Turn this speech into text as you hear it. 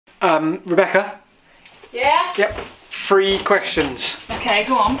Rebecca? Yeah? Yep. 3 questions. Okay,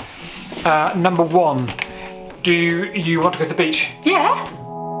 go on. Number 1. Do you want to go to the beach? Yeah?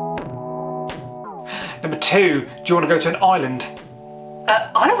 Number 2. Do you want to go to an island?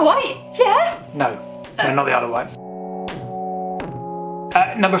 Isle of Wight? Yeah? No. No, not the Isle of Wight.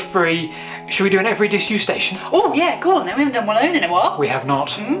 Number 3. Should we do an every disused station? Oh, yeah, go on then. We haven't done one of those in a while. We have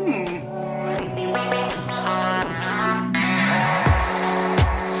not.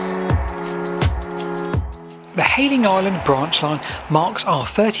 The Hayling Island branch line marks our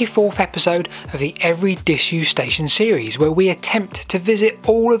 34th episode of the Every Disused Station series, where we attempt to visit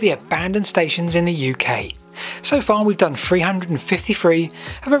all of the abandoned stations in the UK. So far we've done 353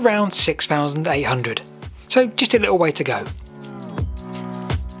 of around 6,800, so just a little way to go.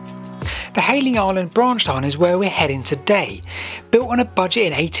 The Hayling Island branch line is where we're heading today. Built on a budget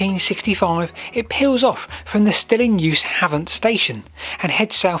in 1865, it peels off from the still in use Havant station and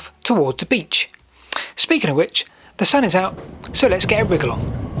heads south towards the beach. Speaking of which, the sun is out, so let's get a wriggle on.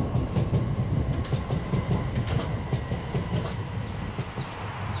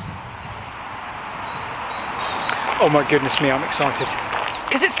 Oh my goodness me, I'm excited.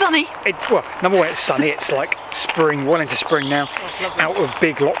 Because it's sunny. Well, number 1, it's sunny, it's like spring, well into spring now, out of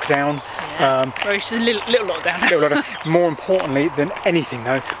big lockdown. Yeah. Well, it's just a little lockdown. More importantly than anything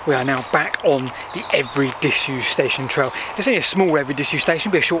though, we are now back on the Every Disused Station trail. It's only a small Every Disused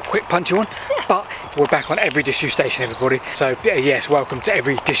Station, be a short, quick, punchy one, but we're back on Every Disused Station, everybody. So yes, welcome to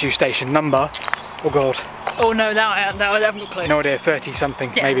Every Disused Station number, oh god. Oh no, that I haven't got a clue. No idea, 30 something,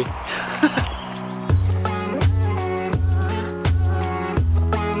 maybe.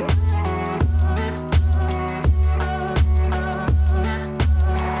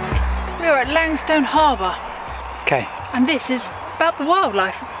 We're at Langstone Harbour. Okay. And this is about the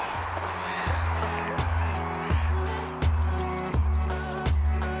wildlife.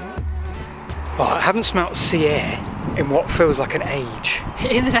 Oh, I haven't smelt sea air in what feels like an age.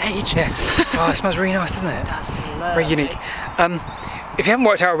 It is an age. Yeah. Oh, it smells really nice, doesn't it? That's lovely. Very unique. If you haven't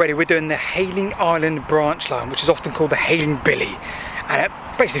worked out already, we're doing the Hayling Island branch line, which is often called the Hayling Billy. And it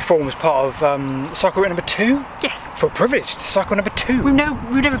basically forms part of cycle route number 2. Yes. Feel privileged to cycle number 2. We've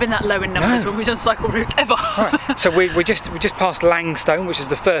never been that low in numbers when we've done cycle route ever. Right. So we just passed Langstone, which is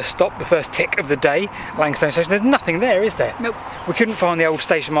the first stop, the first tick of the day. Langstone Station. There's nothing there, is there? Nope. We couldn't find the old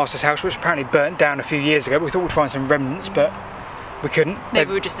station master's house, which apparently burnt down a few years ago. We thought we'd find some remnants, but we couldn't. Maybe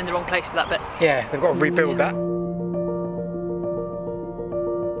we were just in the wrong place for that bit. Yeah, they've got to rebuild that.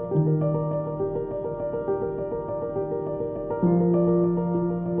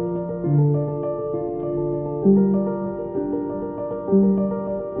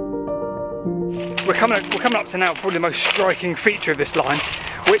 We're coming up to now probably the most striking feature of this line,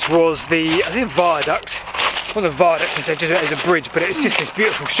 which was the, I think, viaduct. Well, the viaduct is just as a bridge, but it's just this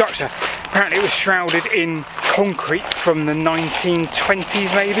beautiful structure. Apparently it was shrouded in concrete from the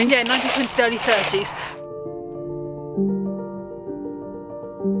 1920s maybe? Yeah, 1920s, early 30s.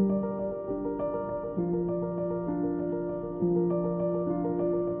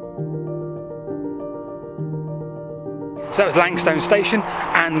 So that was Langstone Station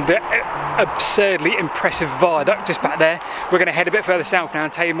and the absurdly impressive viaduct just back there. We're going to head a bit further south now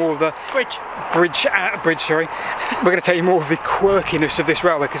and tell you more of the bridge. Sorry. We're going to tell you more of the quirkiness of this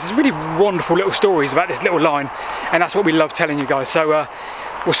railway, because there's really wonderful little stories about this little line, and that's what we love telling you guys. So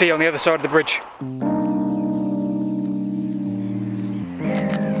we'll see you on the other side of the bridge.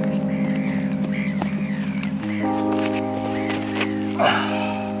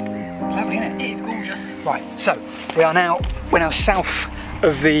 Lovely, isn't it? It is gorgeous. Right, so we're now south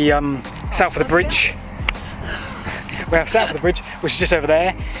of the bridge. We're now south of the bridge, which is just over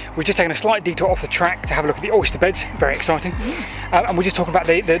there. We've just taken a slight detour off the track to have a look at the oyster beds. Very exciting. And we're just talking about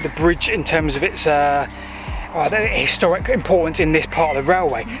the bridge in terms of its the historic importance in this part of the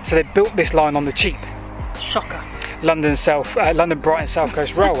railway. So they built this line on the cheap. Shocker. London Brighton South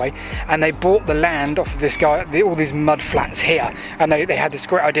Coast Railway, and they bought the land off of this guy, all these mud flats here, and they had this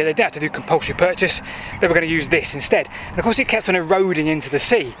great idea. They didn't have to do compulsory purchase, they were going to use this instead. And of course it kept on eroding into the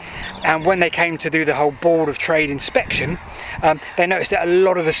sea, and when they came to do the whole Board of Trade inspection, they noticed that a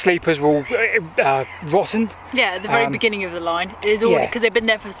lot of the sleepers were rotten. Yeah, at the very beginning of the line, it's all because they've been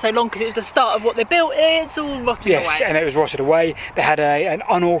there for so long, because it was the start of what they built. It's all rotting away. Yes, and it was rotted away. They had an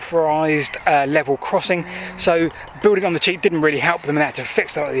unauthorised level crossing, so building on the cheap didn't really help them, and they had to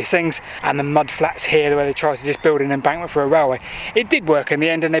fix a lot of these things. And the mud flats here, where they tried to just build an embankment for a railway, it did work in the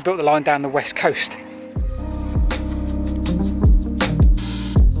end, and they built the line down the west coast.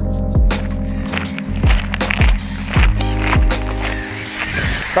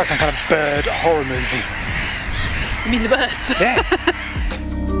 That's some kind of bird horror movie. You mean the birds? Yeah.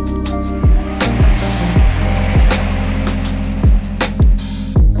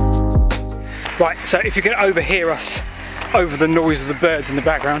 Right, so if you can overhear us over the noise of the birds in the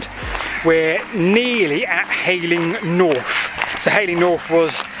background, we're nearly at Hayling North. So Hayling North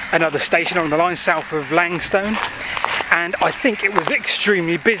was another station on the line south of Langstone, and I think it was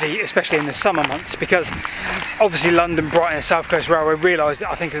extremely busy, especially in the summer months, because obviously London, Brighton and South Coast Railway realised that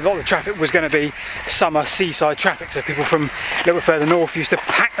I think a lot of the traffic was going to be summer seaside traffic, so people from a little bit further north used to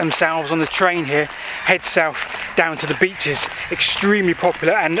pack themselves on the train here, head south down to the beaches. Extremely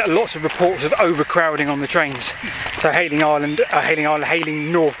popular, and lots of reports of overcrowding on the trains. So Hayling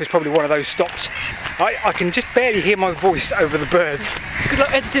North is probably one of those stops. I can just barely hear my voice over the birds. Good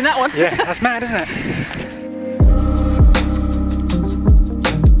luck editing that one. Yeah, that's mad, isn't it?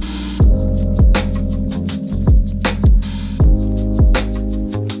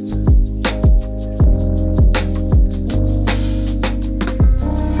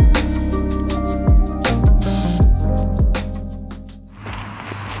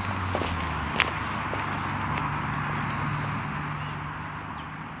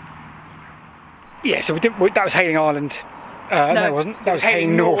 Yeah, so that was Hayling Island. No, it wasn't. That was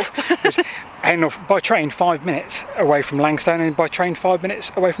Hayling North. Hayling North by train 5 minutes away from Langstone, and by train 5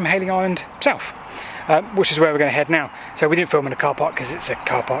 minutes away from Hayling Island South, which is where we're going to head now. So we didn't film in a car park because it's a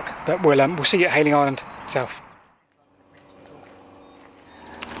car park, but we'll see you at Hayling Island South.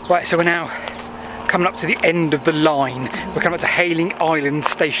 Right, so we're now coming up to the end of the line. We're coming up to Hayling Island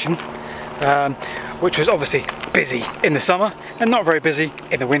Station, which was obviously busy in the summer and not very busy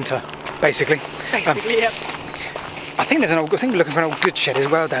in the winter. Basically, yep. I think we're looking for an old goods shed as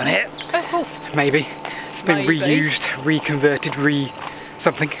well down here. Oh, cool. Maybe it's been reused, reconverted,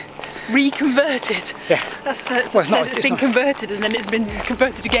 something. Reconverted. Yeah. It's been converted and then it's been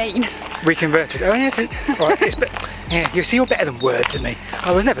converted again. Reconverted. Oh yeah. Right. Yeah. You see, you're better than words than me.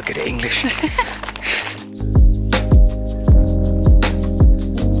 I was never good at English.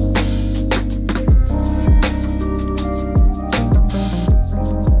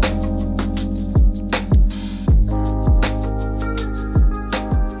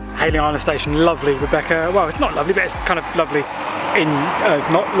 Hayling Island Station, lovely, Rebecca. Well, it's not lovely, but it's kind of lovely in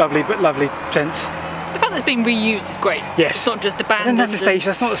not lovely, but lovely sense. The fact that it's been reused is great. Yes. It's not just abandoned. That's a station.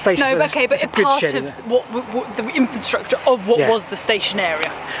 That's not the station. No, okay, but it's part shed, of what the infrastructure of what was the station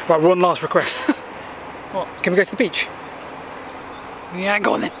area. Right, one last request. What? Can we go to the beach? Yeah,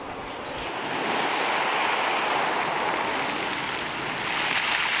 go on then.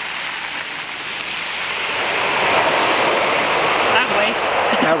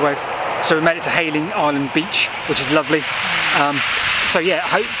 That way. So we made it to Hayling Island Beach, which is lovely. So yeah,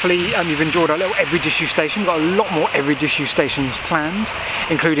 hopefully you've enjoyed our little every disused station. We've got a lot more every disused stations planned,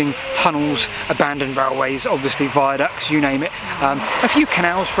 including tunnels, abandoned railways, obviously viaducts, you name it. A few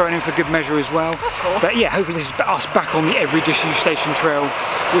canals thrown in for good measure as well. Of course. But yeah, hopefully this is us back on the every disused station trail,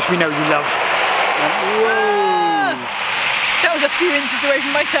 which we know you love. Whoa! That was a few inches away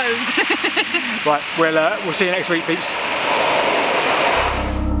from my toes. Right, we'll see you next week, peeps.